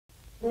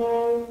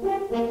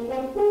In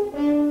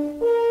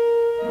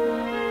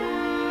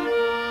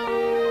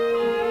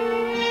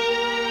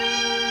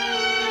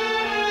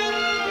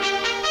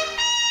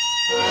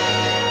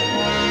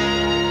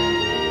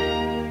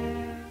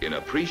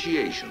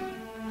appreciation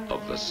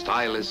of the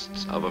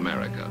stylists of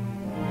America,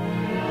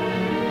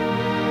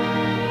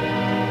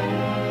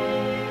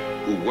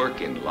 who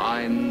work in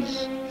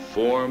lines,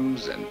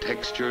 forms, and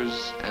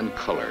textures and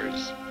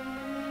colors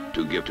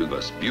to give to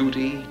us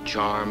beauty,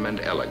 charm, and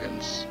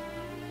elegance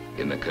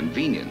in the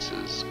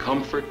conveniences,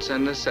 comforts,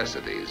 and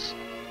necessities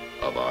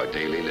of our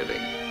daily living.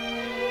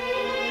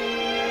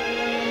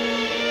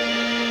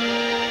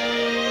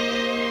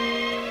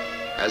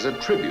 As a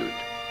tribute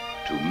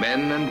to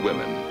men and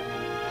women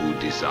who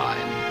design.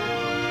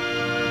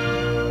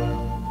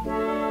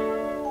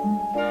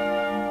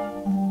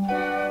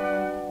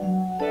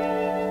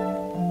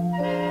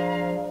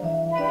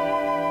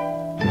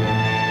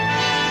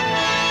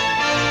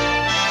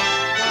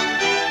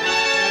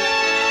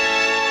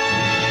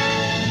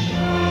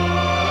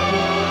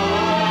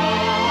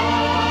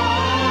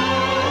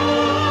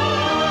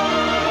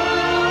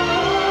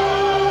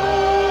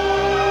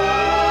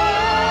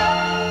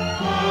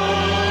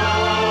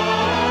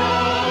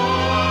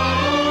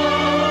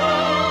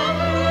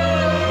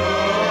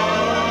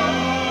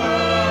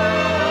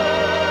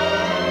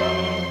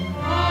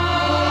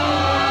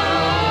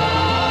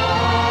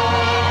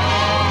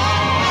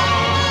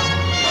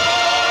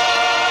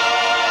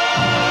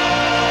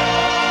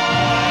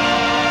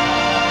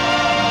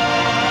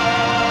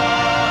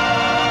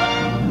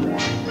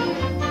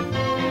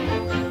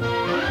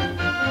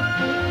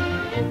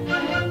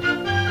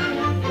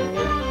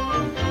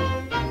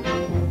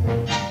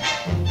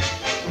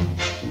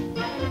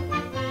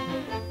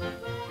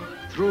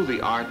 Through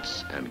the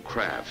arts and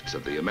crafts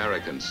of the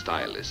American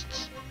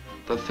stylists,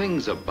 the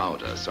things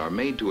about us are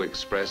made to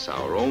express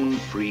our own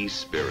free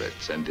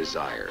spirits and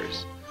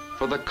desires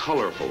for the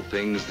colorful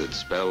things that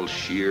spell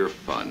sheer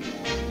fun.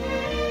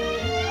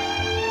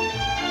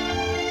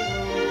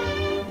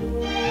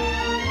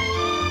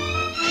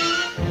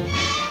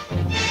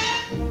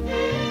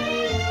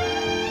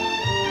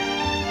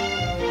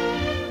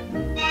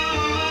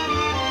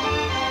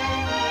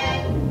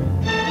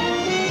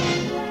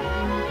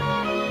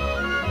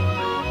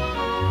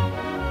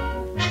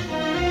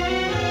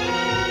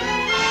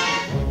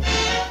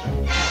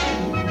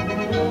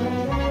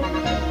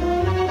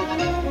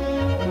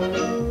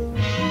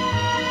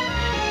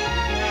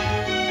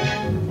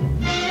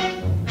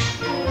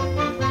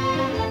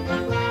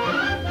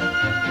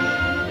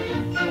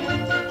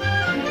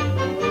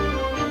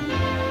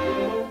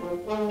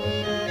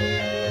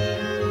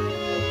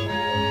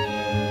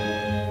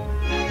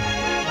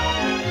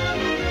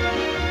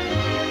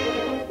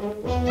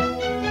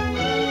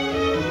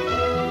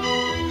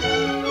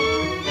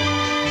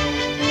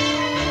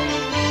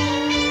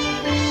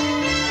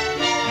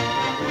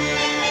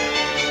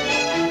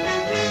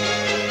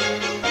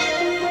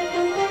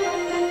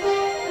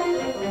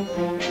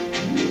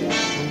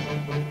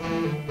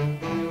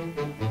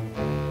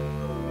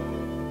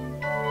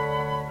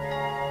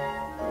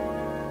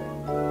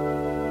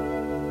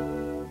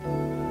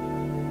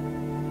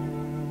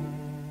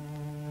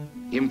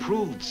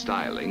 Improved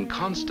styling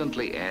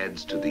constantly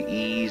adds to the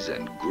ease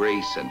and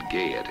grace and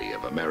gaiety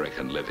of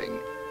American living.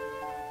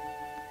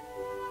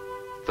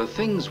 The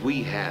things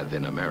we have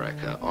in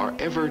America are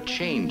ever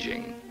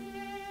changing.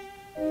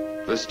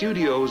 The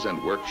studios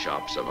and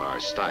workshops of our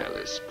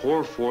stylists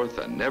pour forth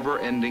a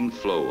never-ending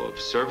flow of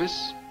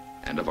service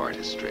and of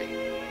artistry.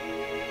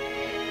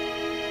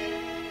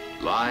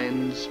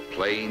 Lines,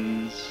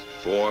 planes,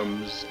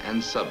 forms,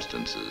 and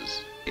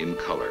substances in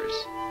colors.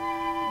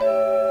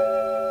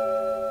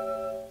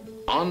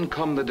 On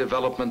come the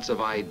developments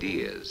of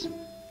ideas,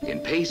 in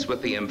pace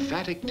with the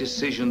emphatic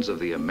decisions of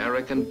the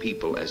American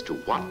people as to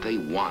what they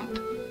want,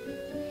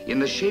 in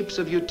the shapes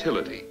of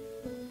utility,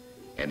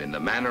 and in the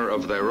manner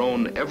of their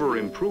own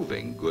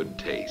ever-improving good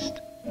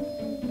taste.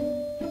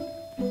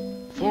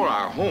 For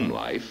our home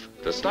life,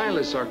 the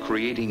stylists are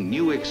creating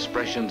new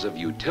expressions of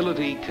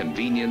utility,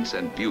 convenience,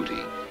 and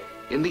beauty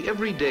in the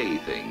everyday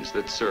things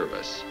that serve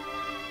us.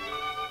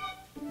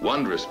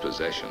 Wondrous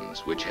possessions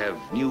which have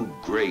new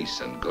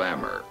grace and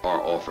glamour are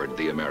offered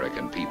the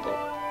American people.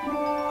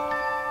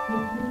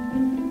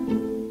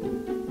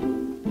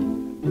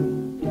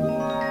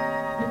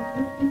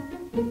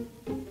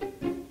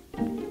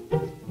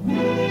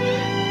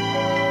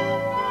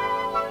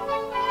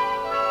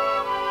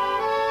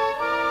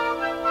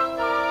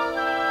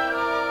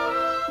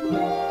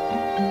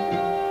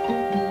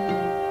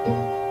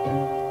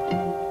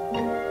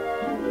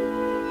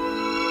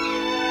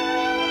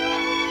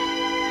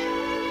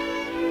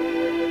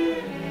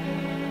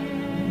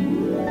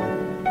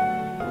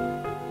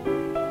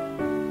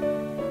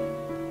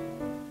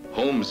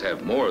 Homes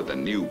have more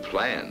than new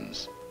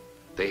plans.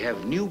 They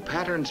have new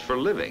patterns for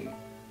living,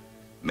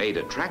 made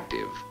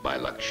attractive by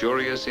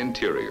luxurious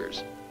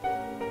interiors.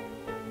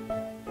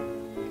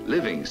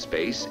 Living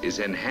space is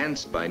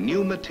enhanced by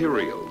new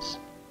materials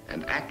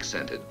and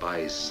accented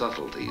by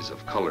subtleties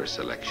of color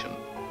selection.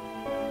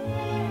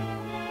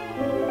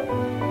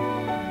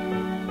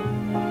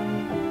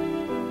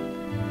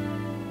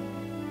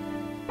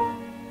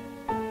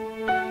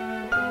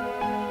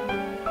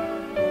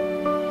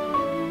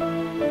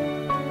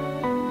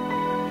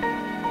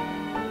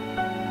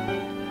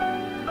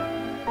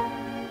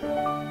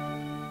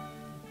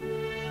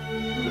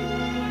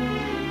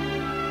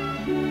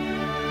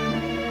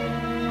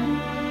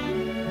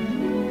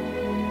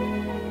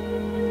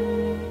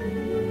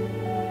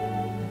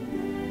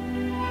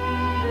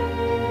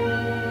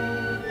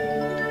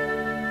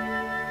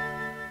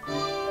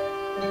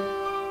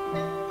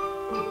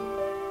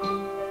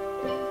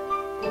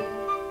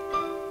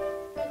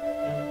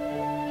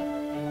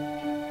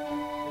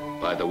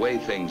 the way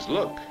things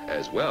look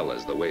as well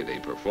as the way they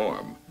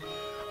perform,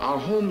 our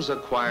homes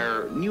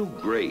acquire new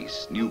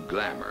grace, new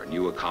glamour,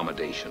 new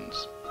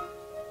accommodations,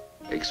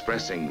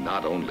 expressing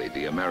not only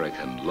the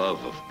American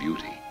love of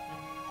beauty,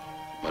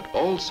 but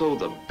also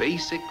the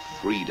basic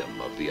freedom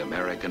of the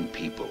American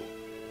people,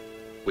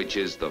 which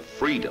is the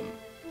freedom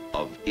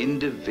of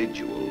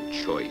individual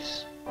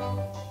choice.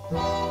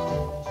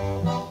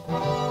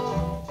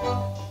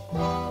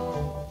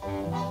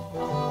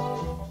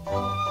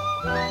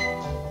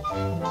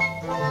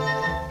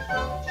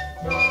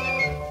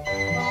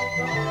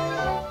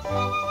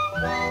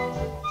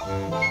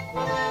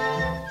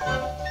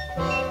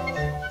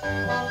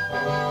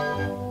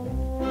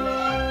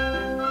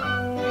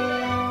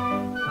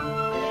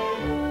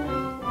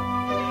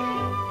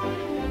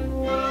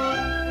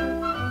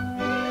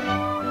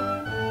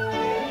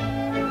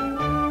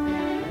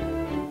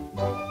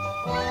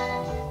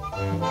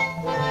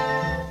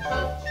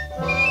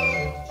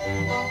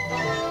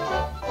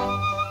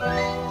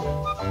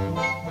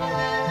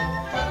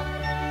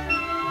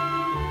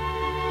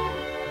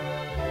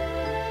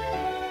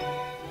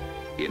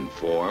 In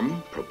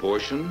form,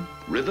 proportion,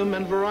 rhythm,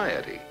 and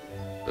variety,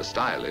 the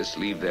stylists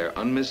leave their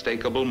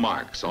unmistakable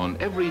marks on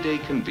everyday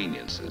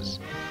conveniences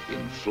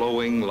in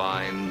flowing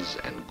lines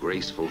and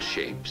graceful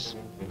shapes,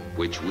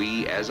 which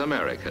we as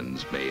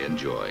Americans may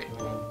enjoy.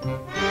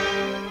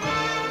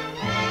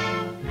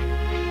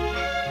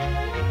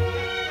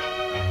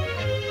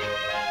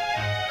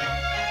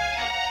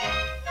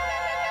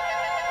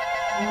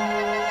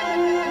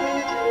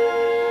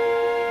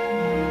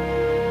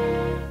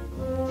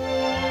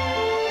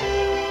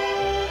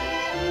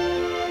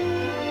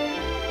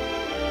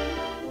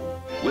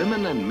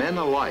 Women and men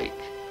alike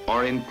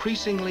are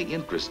increasingly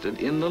interested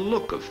in the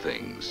look of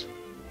things.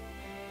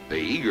 They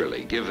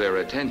eagerly give their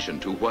attention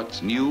to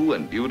what's new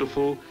and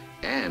beautiful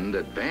and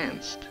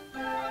advanced.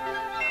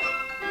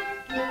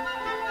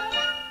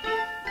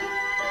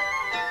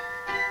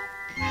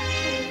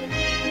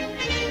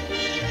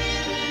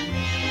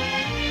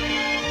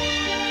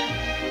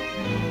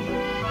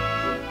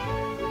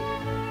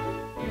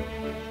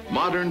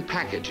 Modern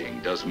packaging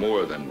does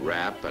more than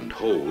wrap and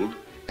hold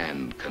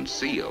and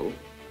conceal.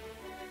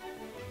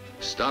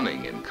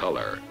 Stunning in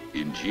color,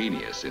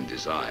 ingenious in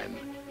design,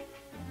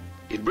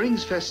 it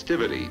brings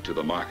festivity to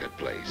the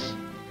marketplace,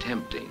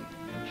 tempting,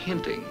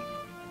 hinting,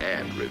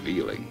 and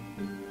revealing.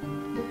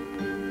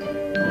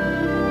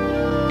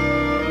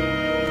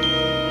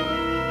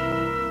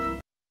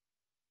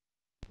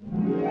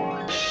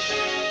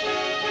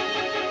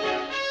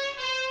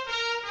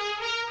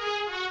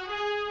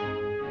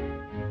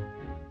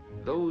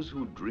 Those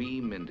who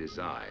dream in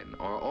design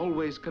are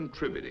always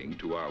contributing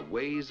to our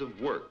ways of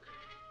work.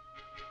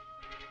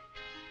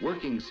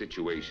 Working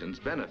situations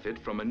benefit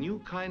from a new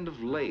kind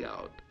of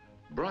layout,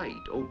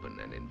 bright, open,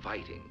 and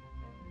inviting.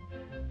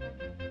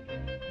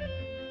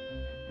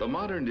 The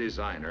modern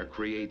designer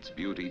creates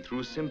beauty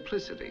through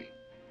simplicity,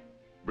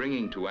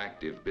 bringing to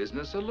active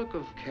business a look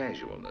of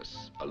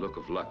casualness, a look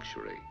of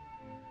luxury,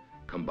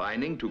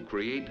 combining to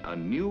create a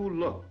new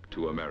look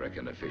to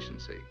American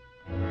efficiency.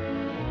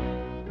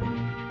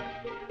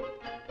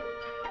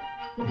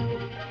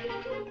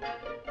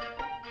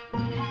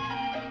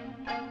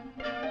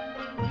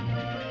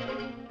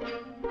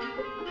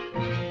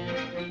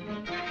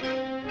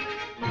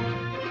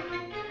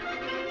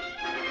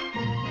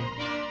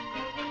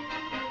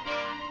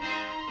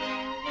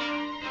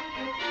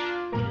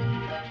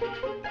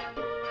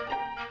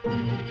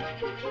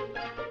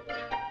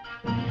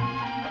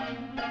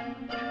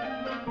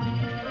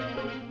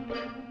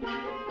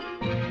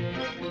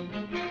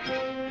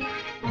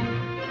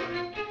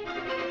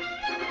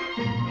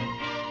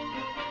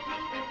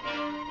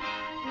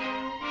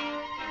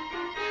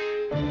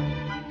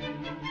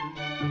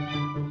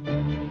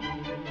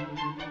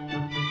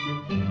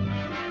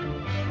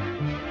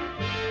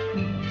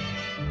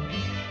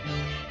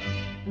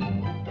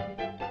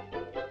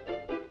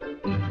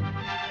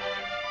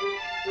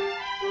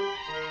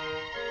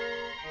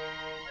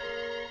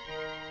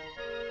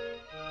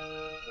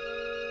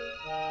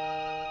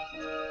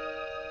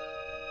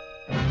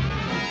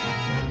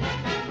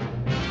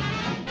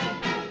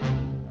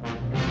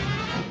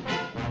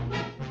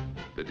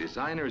 The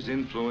designer's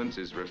influence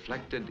is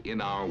reflected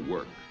in our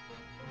work,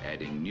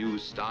 adding new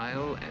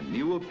style and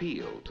new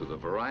appeal to the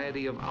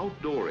variety of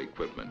outdoor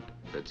equipment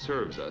that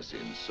serves us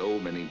in so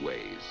many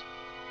ways.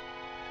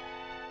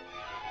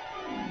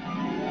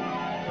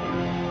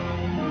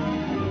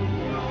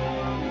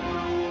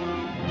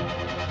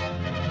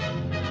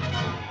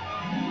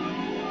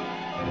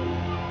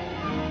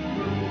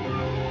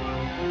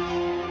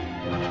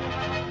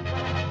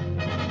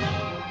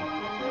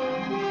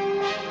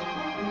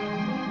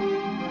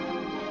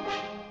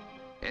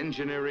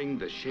 Engineering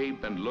the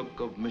shape and look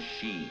of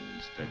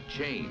machines that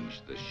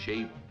change the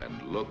shape and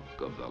look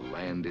of the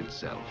land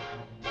itself.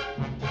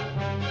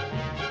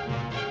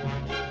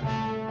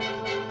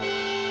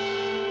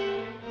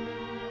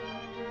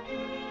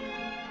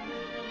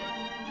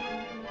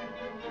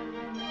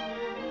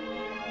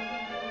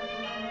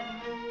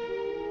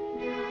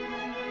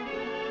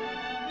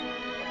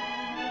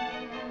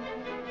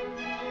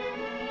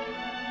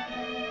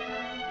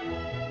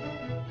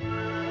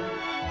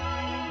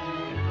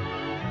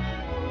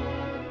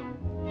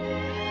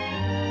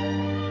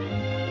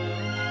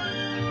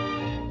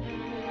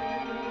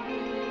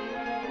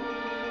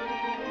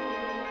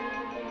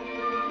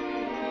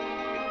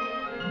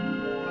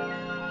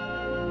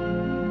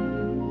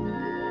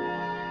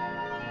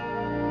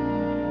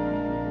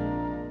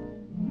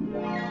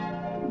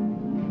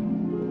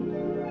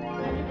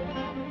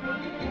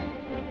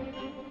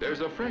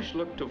 There's a fresh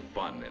look to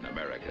fun in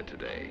America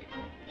today.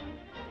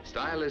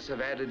 Stylists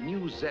have added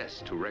new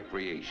zest to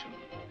recreation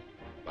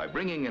by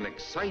bringing an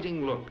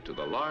exciting look to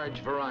the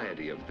large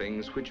variety of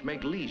things which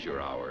make leisure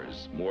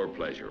hours more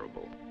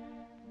pleasurable.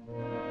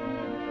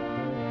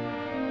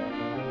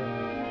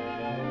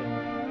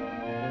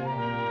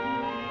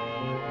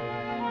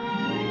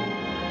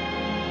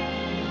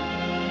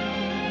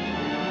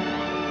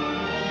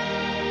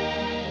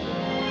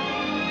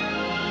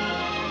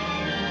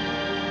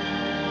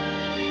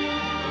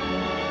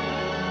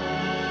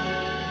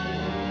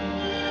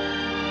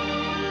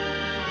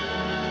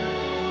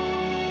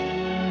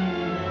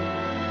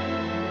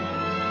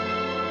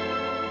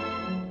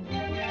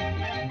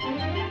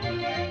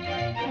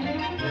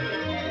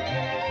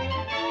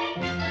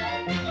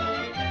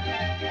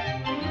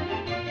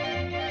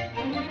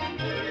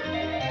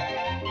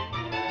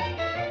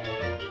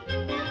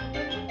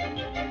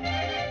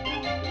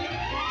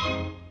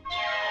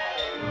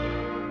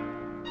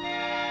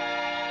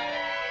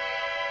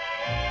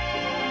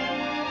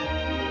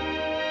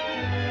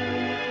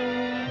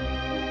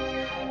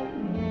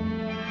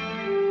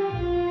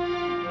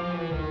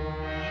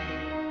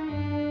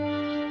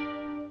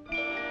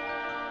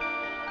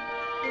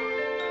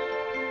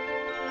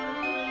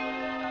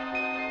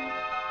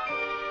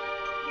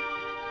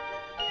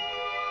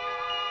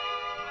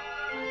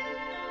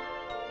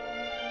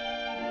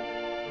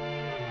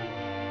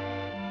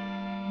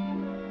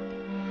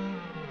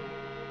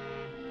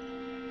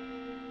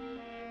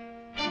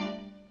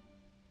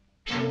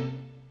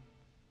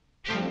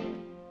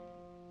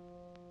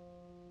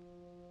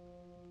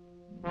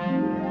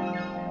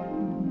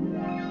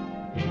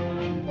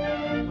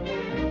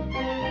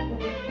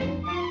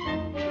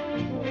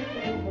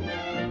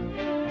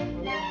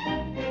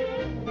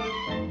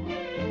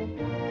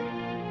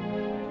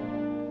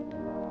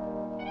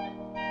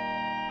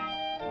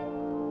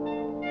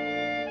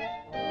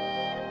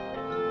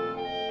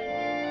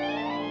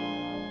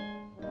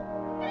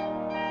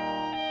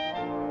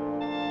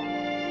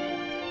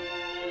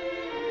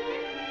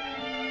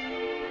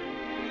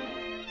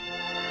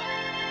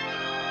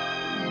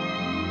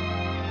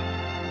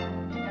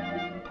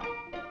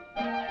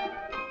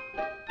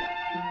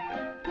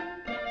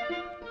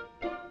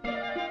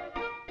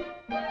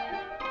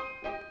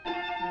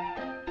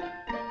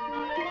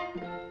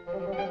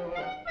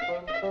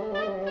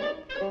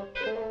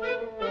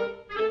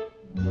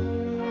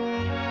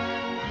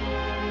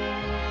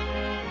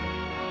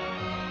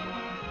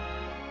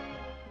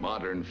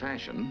 Modern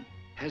fashion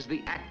has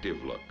the active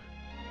look,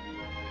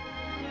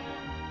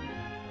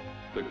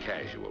 the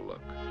casual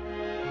look.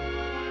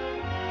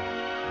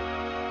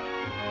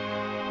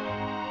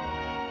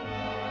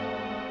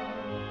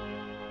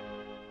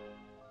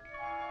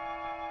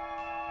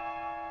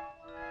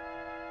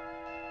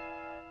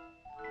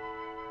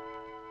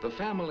 The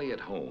family at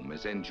home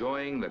is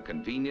enjoying the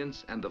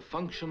convenience and the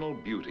functional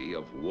beauty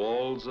of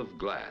walls of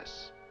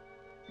glass,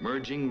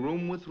 merging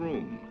room with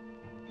room,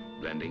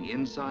 blending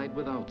inside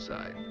with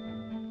outside.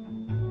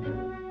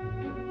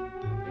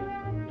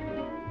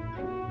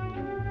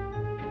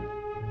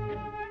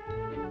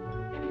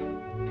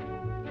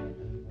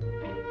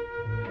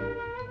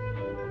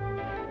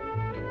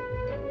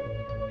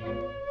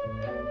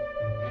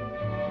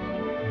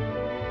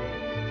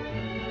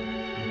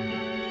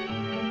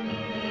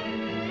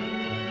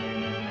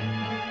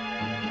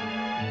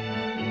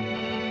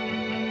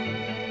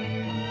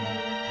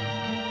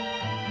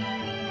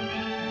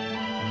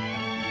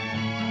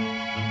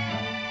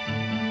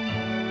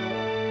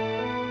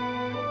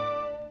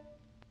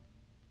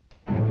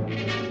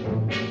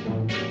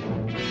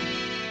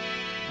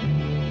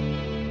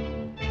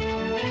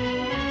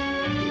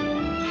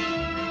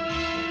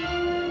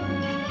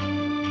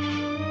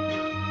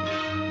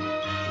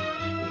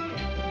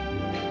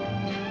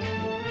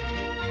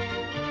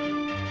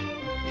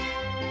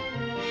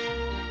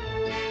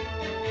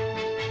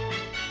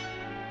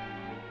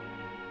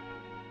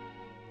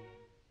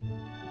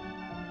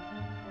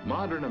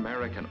 Modern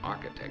American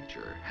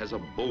architecture has a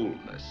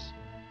boldness,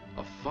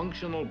 a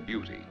functional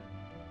beauty,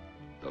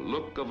 the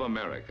look of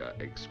America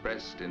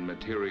expressed in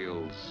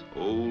materials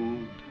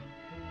old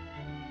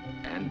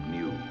and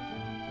new.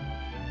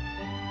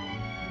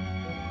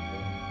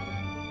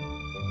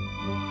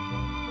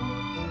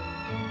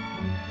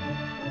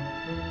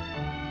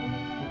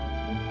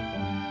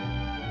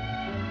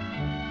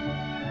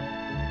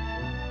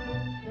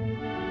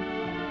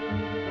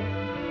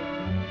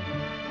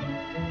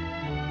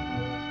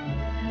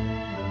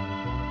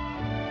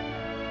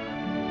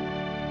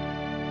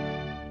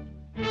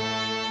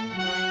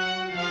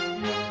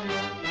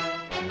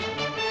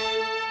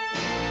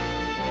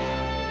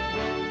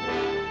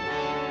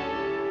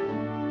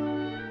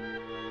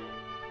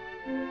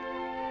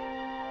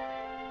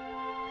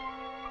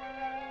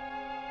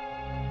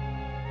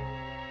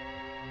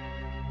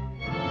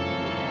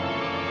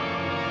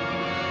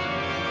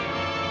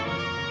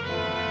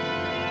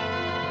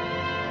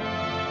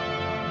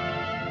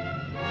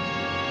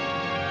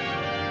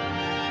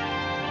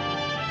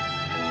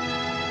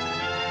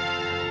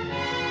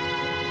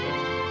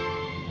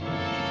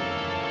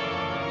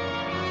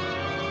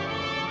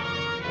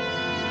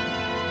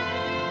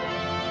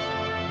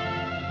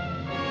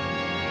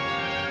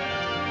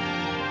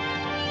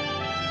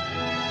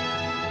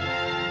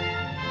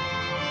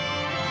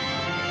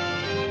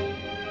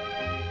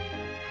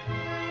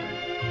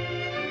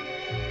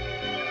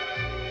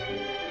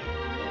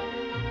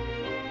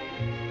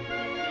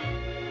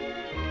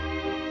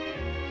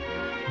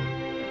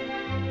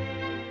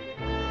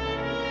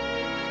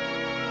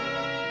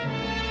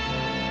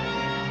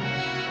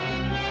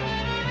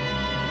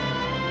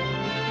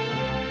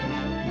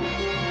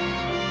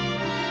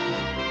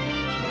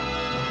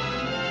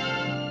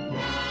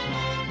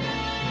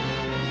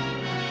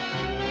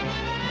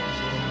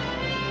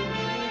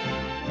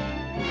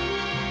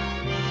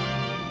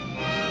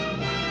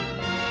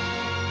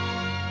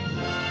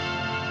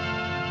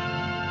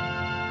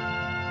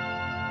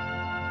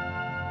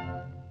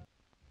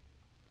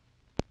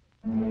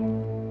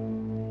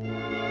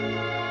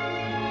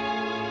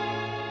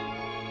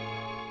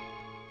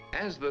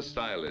 As the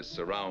stylists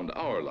surround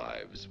our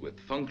lives with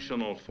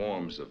functional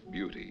forms of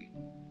beauty,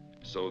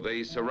 so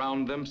they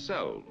surround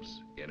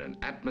themselves in an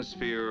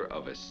atmosphere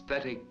of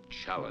aesthetic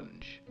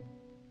challenge.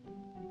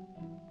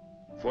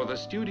 For the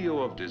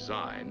studio of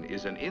design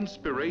is an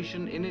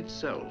inspiration in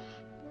itself,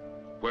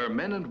 where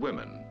men and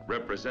women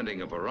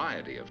representing a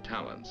variety of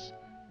talents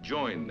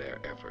join their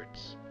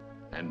efforts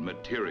and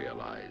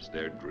materialize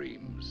their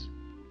dreams.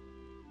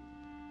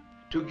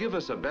 To give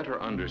us a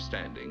better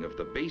understanding of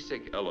the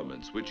basic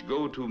elements which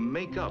go to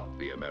make up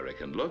the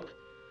American look,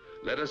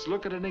 let us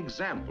look at an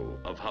example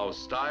of how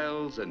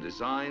styles and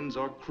designs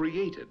are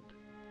created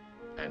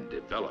and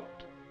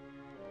developed.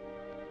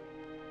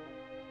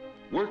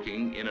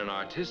 Working in an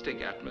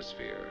artistic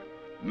atmosphere,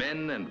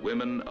 men and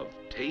women of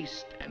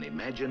taste and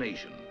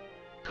imagination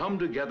come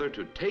together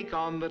to take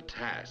on the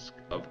task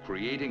of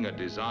creating a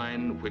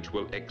design which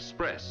will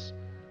express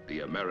the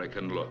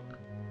American look.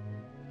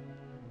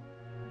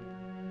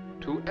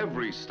 To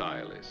every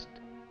stylist,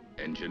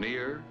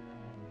 engineer,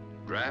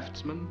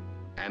 draftsman,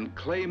 and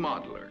clay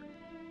modeler,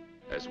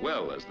 as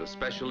well as the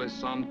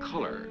specialists on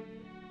color,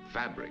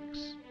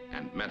 fabrics,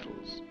 and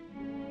metals,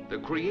 the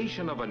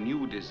creation of a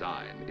new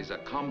design is a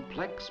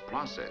complex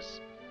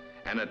process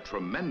and a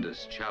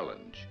tremendous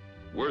challenge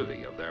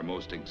worthy of their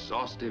most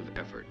exhaustive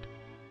effort.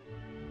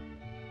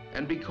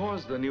 And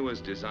because the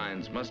newest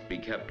designs must be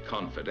kept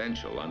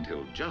confidential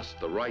until just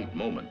the right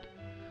moment,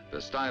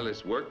 the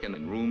stylists work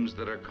in rooms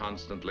that are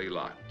constantly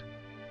locked.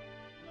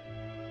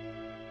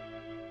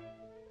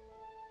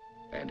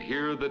 And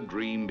here the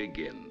dream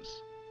begins,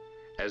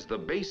 as the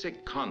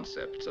basic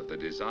concepts of the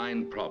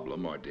design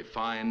problem are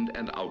defined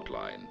and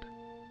outlined.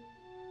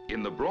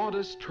 In the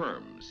broadest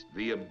terms,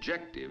 the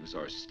objectives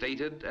are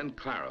stated and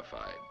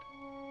clarified,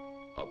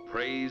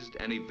 appraised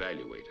and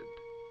evaluated.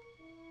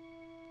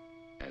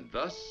 And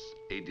thus,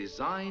 a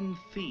design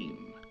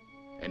theme,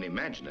 an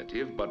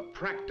imaginative but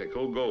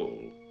practical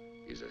goal,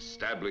 is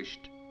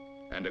established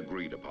and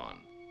agreed upon.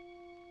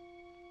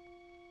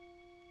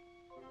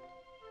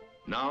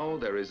 Now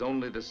there is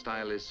only the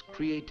stylist's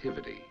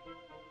creativity,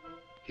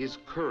 his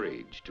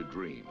courage to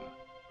dream,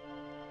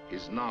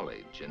 his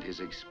knowledge and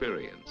his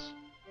experience,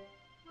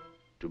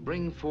 to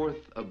bring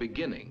forth a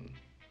beginning,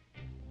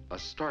 a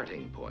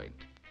starting point,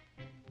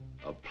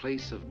 a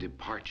place of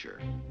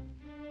departure.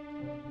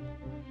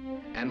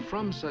 And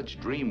from such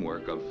dream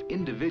work of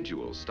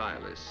individual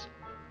stylists,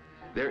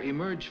 there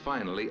emerge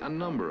finally a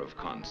number of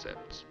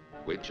concepts,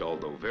 which,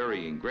 although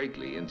varying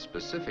greatly in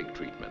specific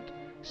treatment,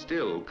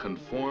 still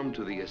conform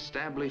to the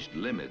established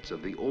limits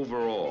of the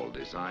overall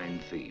design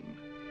theme.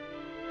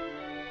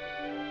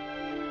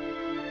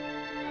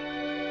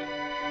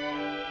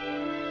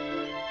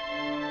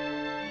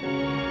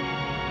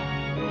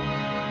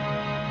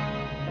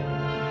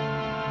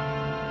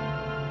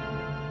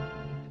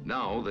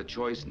 Now the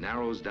choice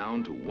narrows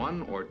down to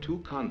one or two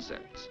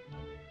concepts,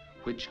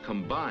 which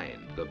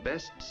combine the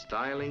best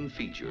styling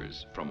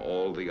features from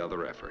all the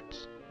other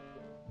efforts.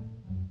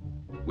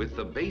 With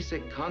the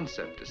basic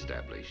concept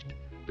established,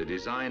 the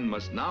design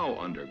must now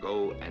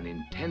undergo an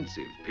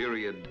intensive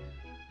period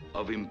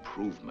of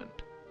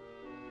improvement,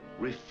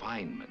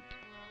 refinement,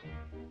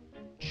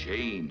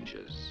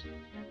 changes,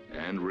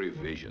 and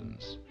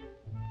revisions,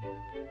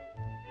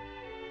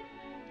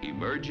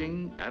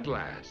 emerging at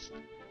last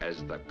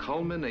as the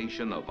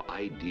culmination of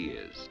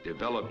ideas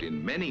developed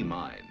in many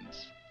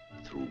minds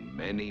through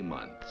many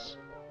months.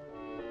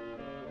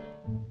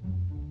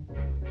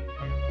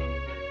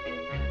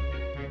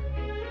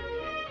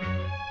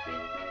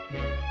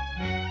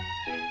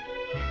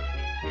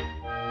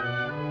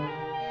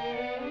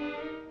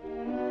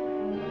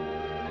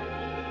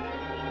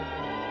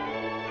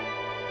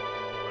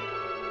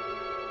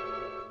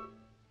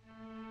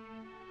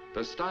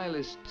 The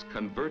stylists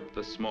convert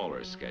the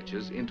smaller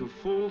sketches into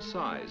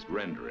full-sized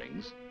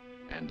renderings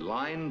and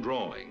line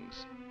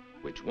drawings,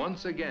 which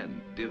once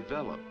again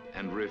develop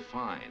and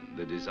refine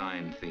the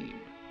design theme.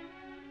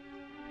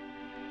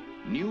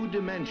 New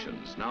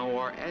dimensions now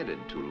are added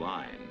to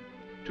line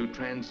to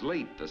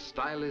translate the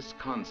stylist's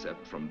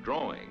concept from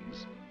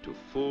drawings to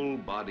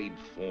full-bodied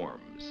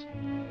forms.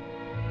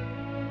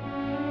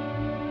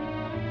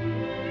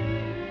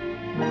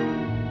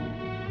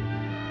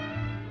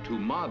 To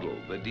model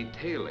the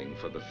detailing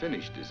for the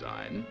finished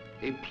design,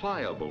 a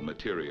pliable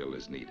material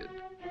is needed.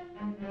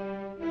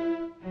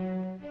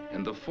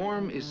 And the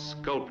form is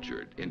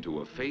sculptured into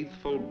a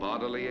faithful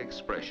bodily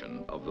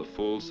expression of the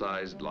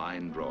full-sized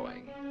line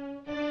drawing.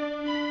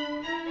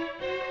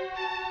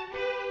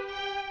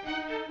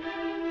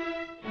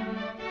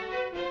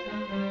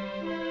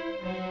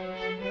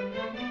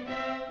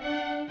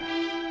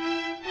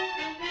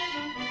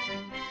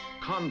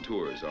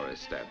 Contours are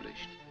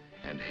established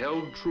and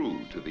held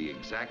true to the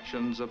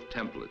exactions of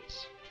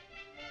templates,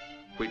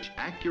 which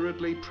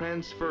accurately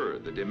transfer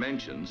the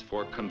dimensions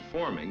for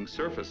conforming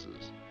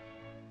surfaces.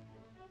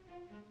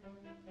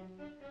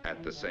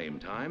 At the same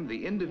time,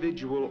 the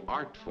individual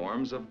art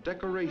forms of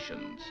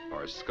decorations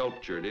are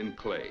sculptured in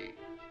clay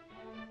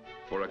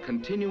for a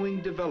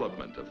continuing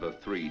development of the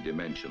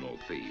three-dimensional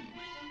theme.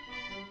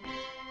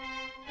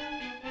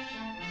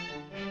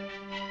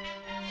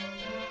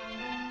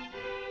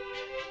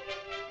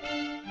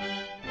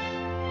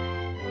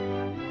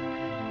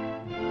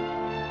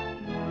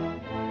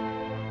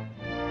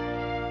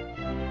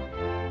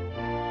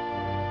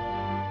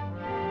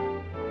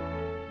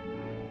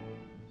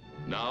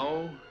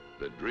 Now,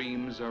 the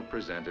dreams are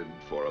presented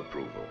for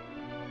approval.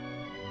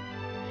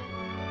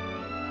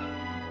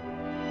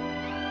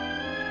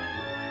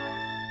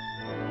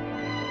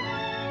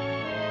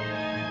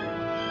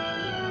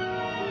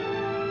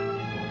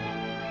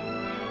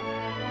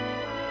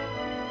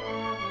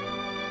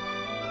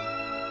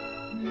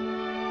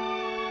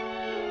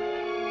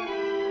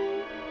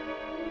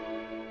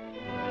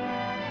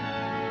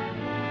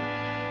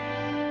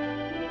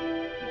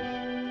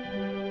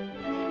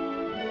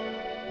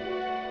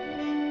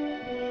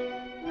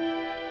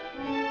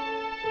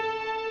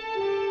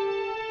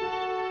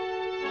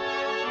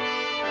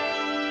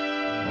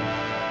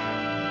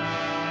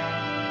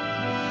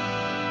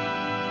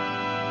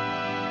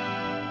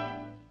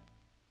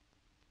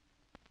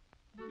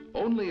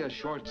 Only a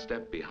short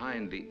step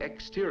behind the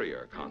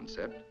exterior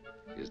concept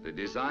is the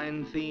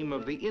design theme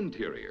of the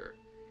interior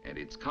and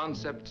its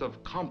concepts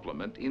of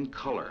complement in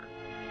color.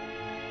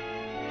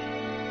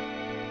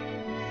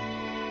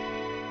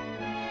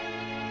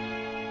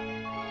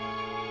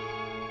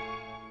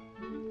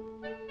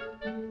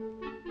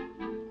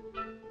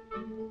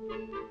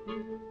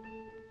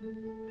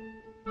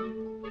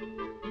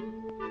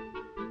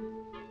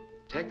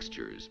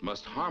 Textures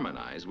must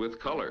harmonize with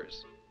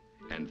colors,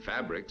 and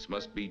fabrics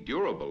must be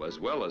durable as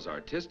well as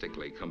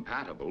artistically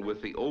compatible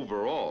with the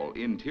overall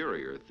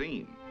interior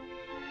theme.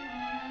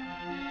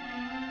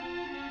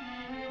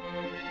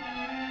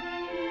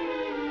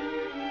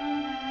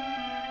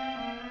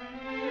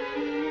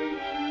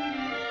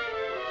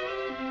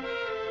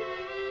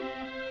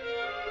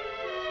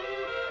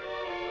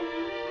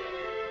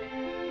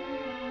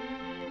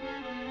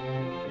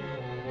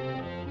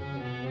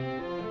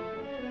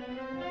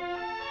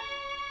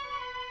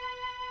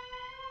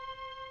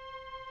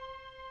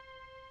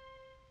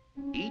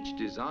 Each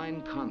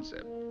design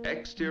concept,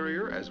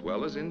 exterior as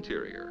well as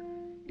interior,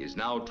 is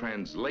now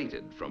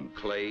translated from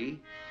clay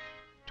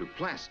to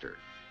plaster,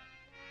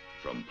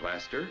 from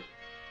plaster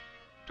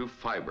to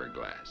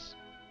fiberglass.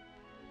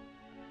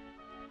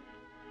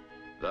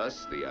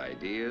 Thus, the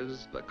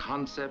ideas, the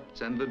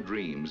concepts, and the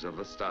dreams of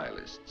the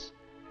stylists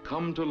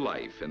come to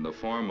life in the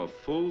form of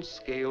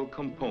full-scale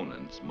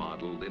components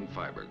modeled in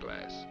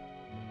fiberglass.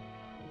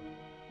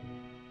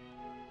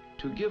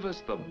 To give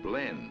us the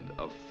blend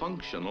of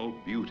functional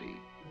beauty,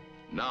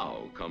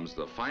 now comes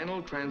the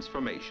final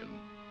transformation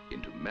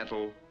into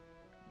metal,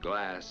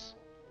 glass,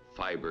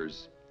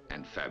 fibers,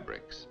 and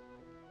fabrics.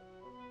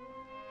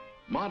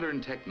 Modern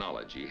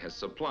technology has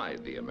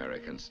supplied the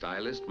American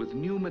stylist with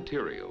new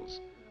materials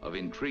of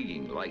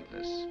intriguing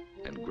lightness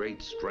and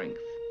great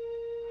strength.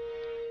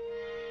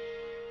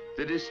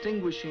 The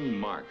distinguishing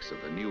marks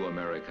of the new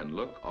American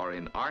look are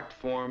in art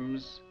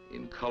forms,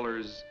 in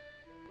colors,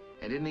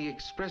 and in the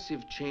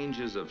expressive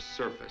changes of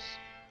surface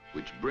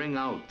which bring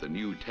out the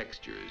new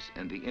textures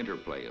and the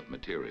interplay of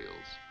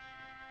materials.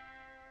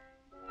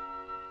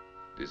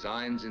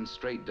 Designs in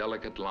straight,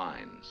 delicate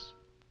lines,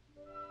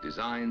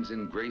 designs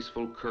in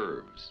graceful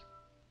curves,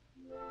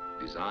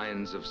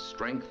 designs of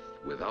strength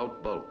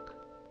without bulk,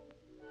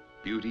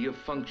 beauty of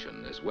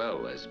function as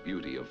well as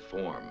beauty of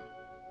form.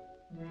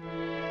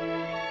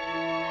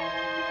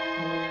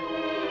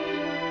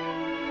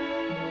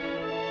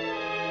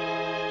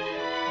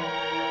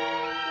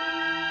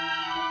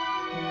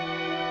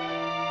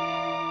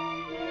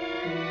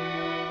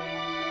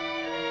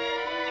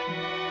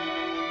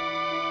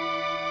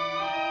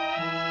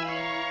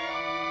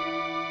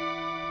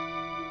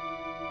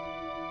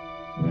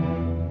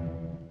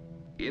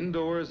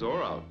 Indoors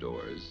or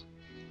outdoors,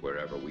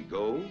 wherever we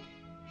go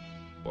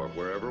or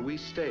wherever we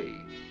stay,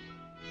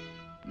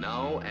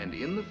 now and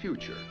in the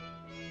future,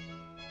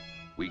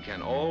 we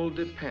can all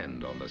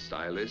depend on the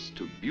stylist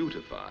to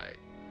beautify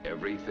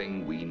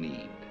everything we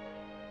need.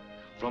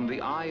 From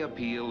the eye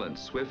appeal and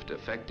swift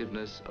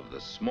effectiveness of the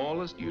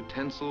smallest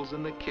utensils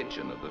in the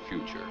kitchen of the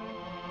future,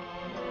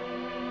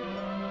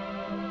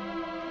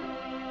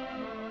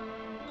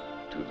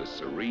 to the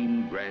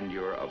serene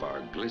grandeur of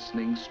our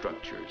glistening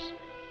structures,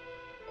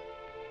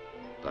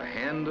 the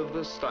hand of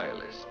the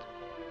stylist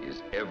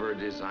is ever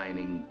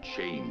designing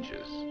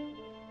changes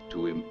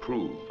to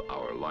improve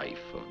our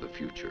life of the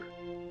future.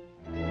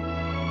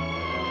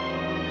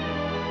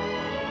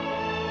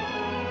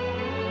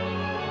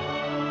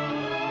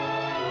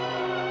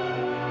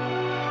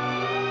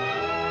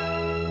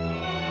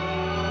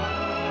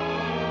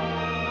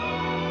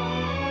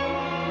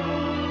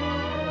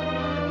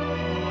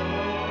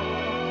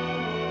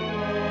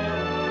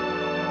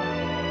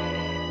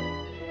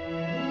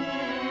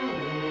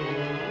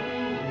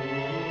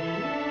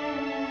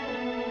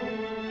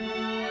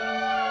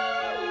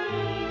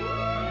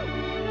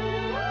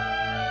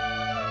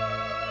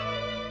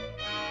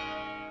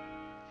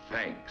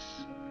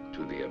 Thanks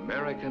to the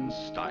American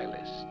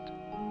stylist.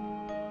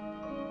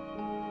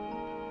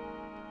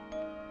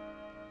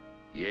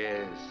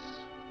 Yes,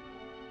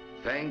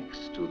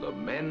 thanks to the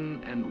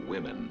men and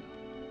women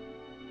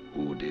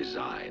who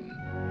design.